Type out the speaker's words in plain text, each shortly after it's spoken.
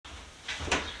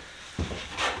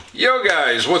Yo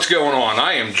guys, what's going on?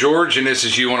 I am George and this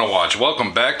is You Wanna Watch.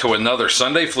 Welcome back to another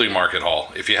Sunday flea market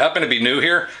haul. If you happen to be new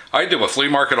here, I do a flea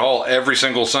market haul every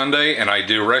single Sunday and I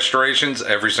do restorations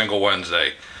every single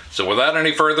Wednesday. So without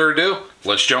any further ado,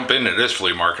 let's jump into this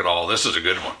flea market haul. This is a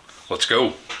good one. Let's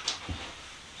go.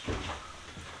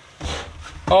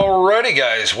 Alrighty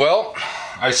guys, well,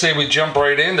 I say we jump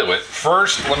right into it.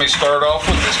 First, let me start off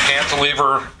with this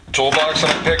cantilever toolbox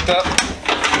that I picked up.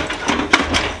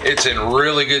 It's in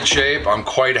really good shape. I'm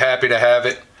quite happy to have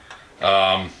it.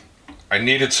 I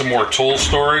needed some more tool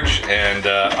storage and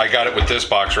I got it with this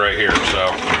box right here. So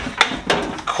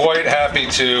quite happy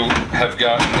to have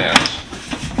gotten this.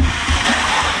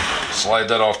 Slide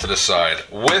that off to the side.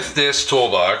 With this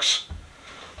toolbox,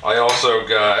 I also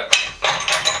got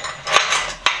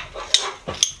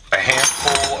a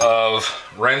handful of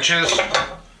wrenches,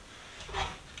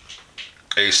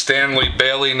 a Stanley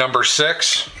Bailey number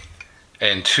 6,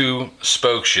 and 2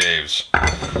 spoke shaves.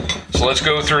 So let's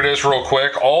go through this real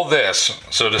quick. All this,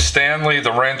 so the Stanley,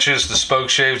 the wrenches, the spoke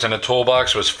shaves, and the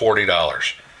toolbox was $40.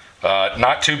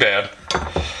 Not too bad.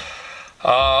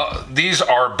 These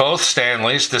are both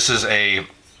Stanleys. This is a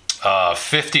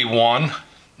 51,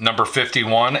 number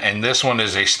 51, and this one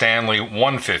is a Stanley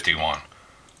 151.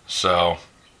 So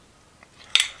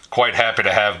quite happy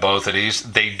to have both of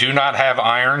these. They do not have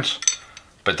irons,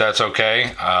 but that's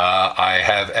okay. I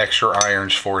have extra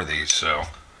irons for these, so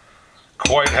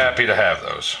quite happy to have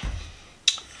those.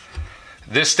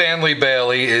 This Stanley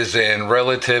Bailey is in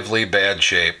relatively bad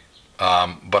shape,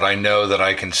 but I know that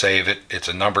I can save it. It's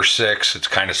a number 6. It's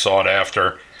kind of sought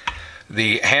after.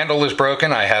 The handle is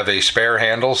broken. I have a spare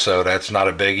handle, so that's not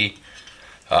a biggie.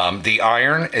 The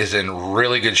iron is in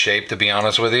really good shape, to be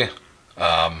honest with you.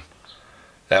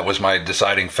 That was my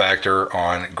deciding factor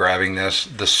on grabbing this.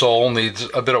 The sole needs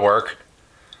a bit of work.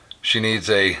 She needs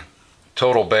a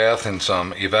total bath and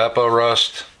some Evapor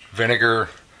rust, vinegar,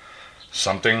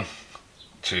 something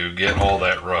to get all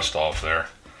that rust off there.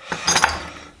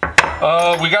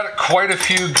 We got quite a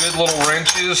few good little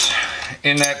wrenches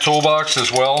in that toolbox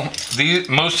as well.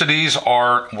 Most of these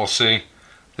are, we'll see,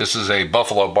 this is a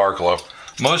Buffalo Barklow.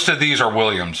 Most of these are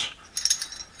Williams.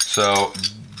 So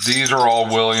these are all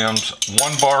Williams. 1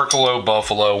 Barklow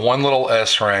Buffalo, 1 little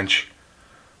S wrench.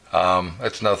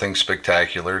 It's nothing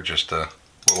spectacular, just a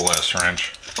little S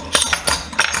wrench.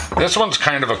 This one's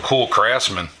kind of a cool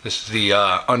Craftsman. This is the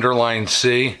Underline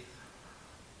C.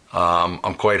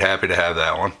 I'm quite happy to have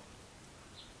that one.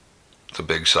 It's a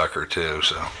big sucker too,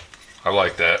 so I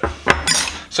like that.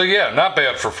 So yeah, not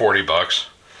bad for 40 bucks.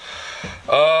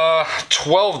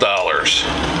 $12.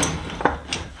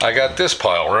 I got this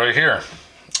pile right here.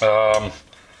 I've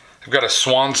got a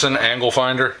Swanson angle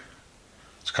finder.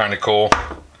 It's kind of cool.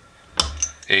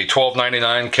 A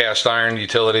 $12.99 cast iron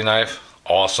utility knife.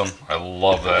 Awesome. I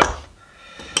love that.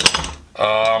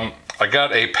 I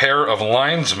got a pair of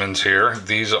linesmans here.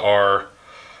 These are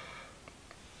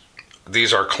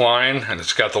Klein, and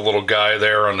it's got the little guy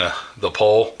there on the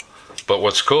pole. But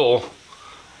what's cool,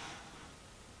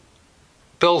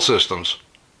 Bell Systems.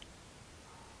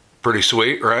 Pretty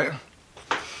sweet, right?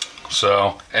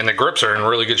 So, and the grips are in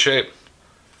really good shape.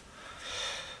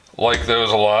 Like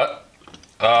those a lot.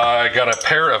 I got a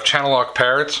pair of channel lock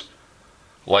parrots.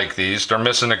 Like these. They're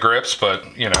missing the grips,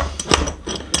 but you know,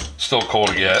 still cool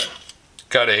to get.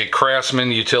 Got a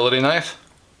Craftsman utility knife.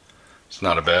 It's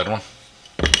not a bad one.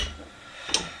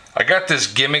 I got this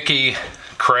gimmicky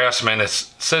Craftsman. It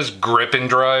says grip and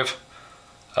drive.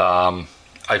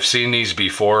 I've seen these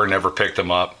before, never picked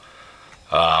them up.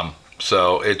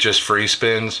 So it just free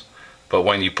spins. But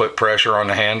when you put pressure on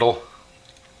the handle,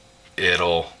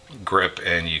 it'll grip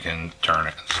and you can turn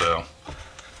it. So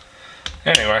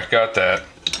anyway, got that.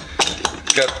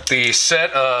 Got the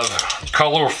set of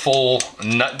colorful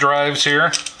nut drives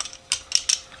here.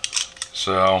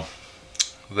 So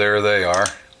there they are.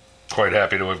 Quite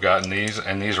happy to have gotten these,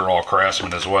 and these are all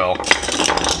Craftsman as well.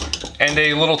 And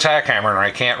a little tack hammer, and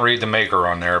I can't read the maker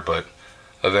on there, but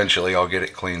eventually I'll get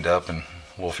it cleaned up and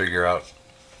we'll figure out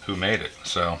who made it.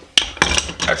 So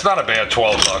that's not a bad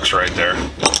 12 bucks right there.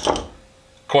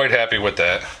 Quite happy with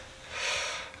that.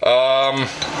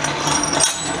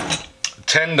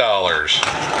 $10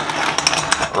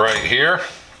 right here.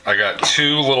 I got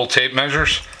 2 little tape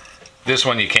measures. This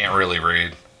one you can't really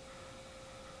read.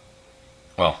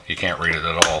 Well, you can't read it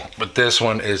at all. But this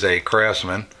one is a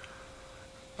Craftsman.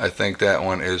 I think that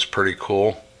one is pretty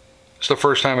cool. It's the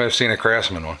first time I've seen a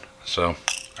Craftsman one, so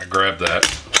I grabbed that.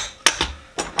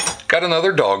 Got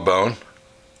another dog bone.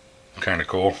 Kind of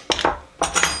cool.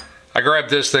 I grabbed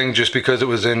this thing just because it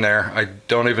was in there. I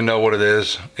don't even know what it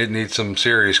is. It needs some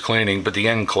serious cleaning, but the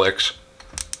end clicks.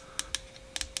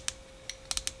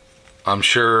 I'm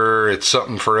sure it's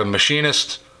something for a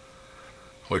machinist,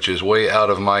 which is way out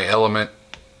of my element.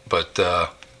 But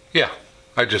yeah,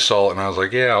 I just saw it and I was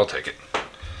like, yeah, I'll take it.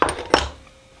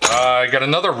 I got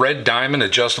another red diamond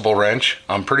adjustable wrench.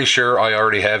 I'm pretty sure I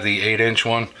already have the 8-inch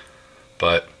one,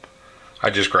 but I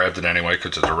just grabbed it anyway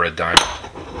because it's a red diamond.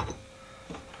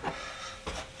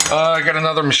 I got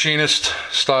another machinist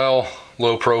style,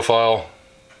 low profile,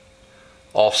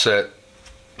 offset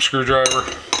screwdriver.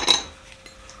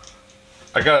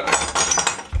 I got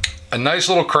a nice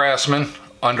little Craftsman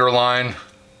underline.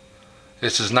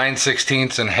 This is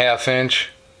 9/16 and 1/2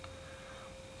 inch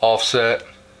offset.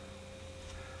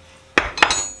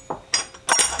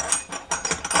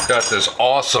 Got this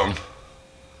awesome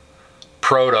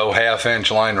Proto 1/2 inch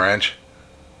line wrench.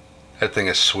 That thing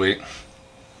is sweet.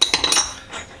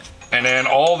 And then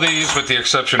all these, with the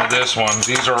exception of this one,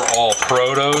 these are all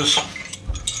Protos.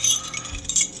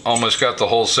 Almost got the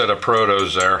whole set of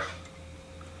Protos there.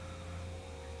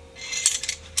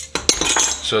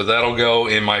 So that'll go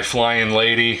in my Flying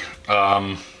Lady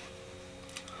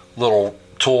little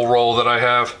tool roll that I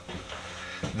have.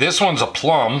 This one's a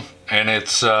plum, and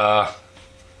it's I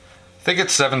think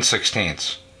it's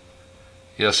 7/16.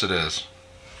 Yes, it is.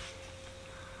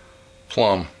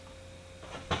 Plum.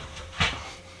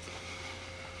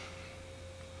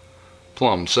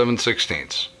 Plum,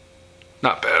 7/16.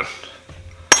 Not bad.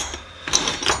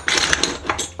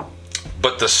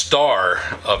 But the star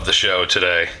of the show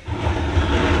today,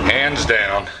 hands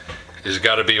down, has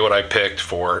got to be what I picked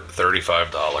for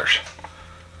 $35.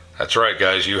 That's right,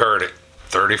 guys, you heard it.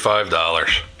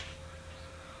 $35.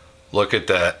 Look at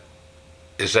that.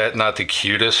 Is that not the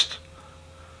cutest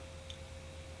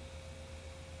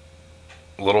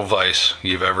little vise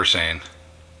you've ever seen?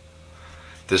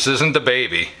 This isn't the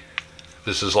baby.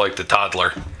 This is like the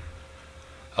toddler.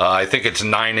 I think it's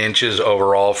 9 inches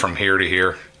overall from here to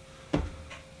here.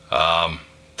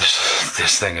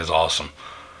 This thing is awesome.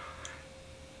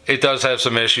 It does have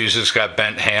some issues. It's got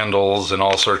bent handles and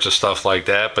all sorts of stuff like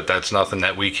that, but that's nothing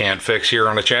that we can't fix here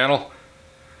on the channel.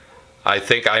 I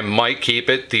think I might keep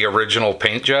it the original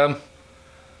paint job.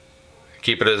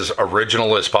 Keep it as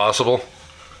original as possible.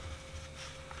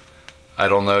 I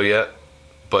don't know yet,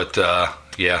 but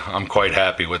yeah, I'm quite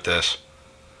happy with this.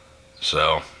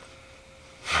 So,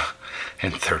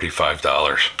 and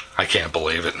 $35. I can't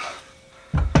believe it.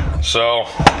 So,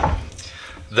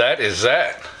 that is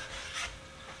that.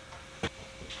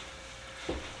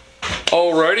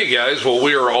 Alrighty guys, well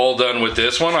we are all done with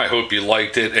this one. I hope you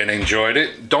liked it and enjoyed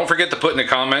it. Don't forget to put in the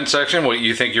comment section what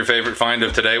you think your favorite find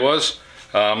of today was.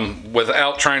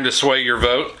 Without trying to sway your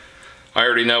vote, I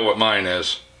already know what mine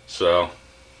is. So,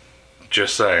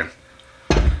 just saying.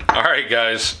 Alright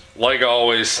guys, like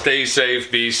always, stay safe,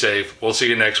 be safe. We'll see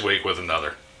you next week with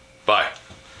another. Bye.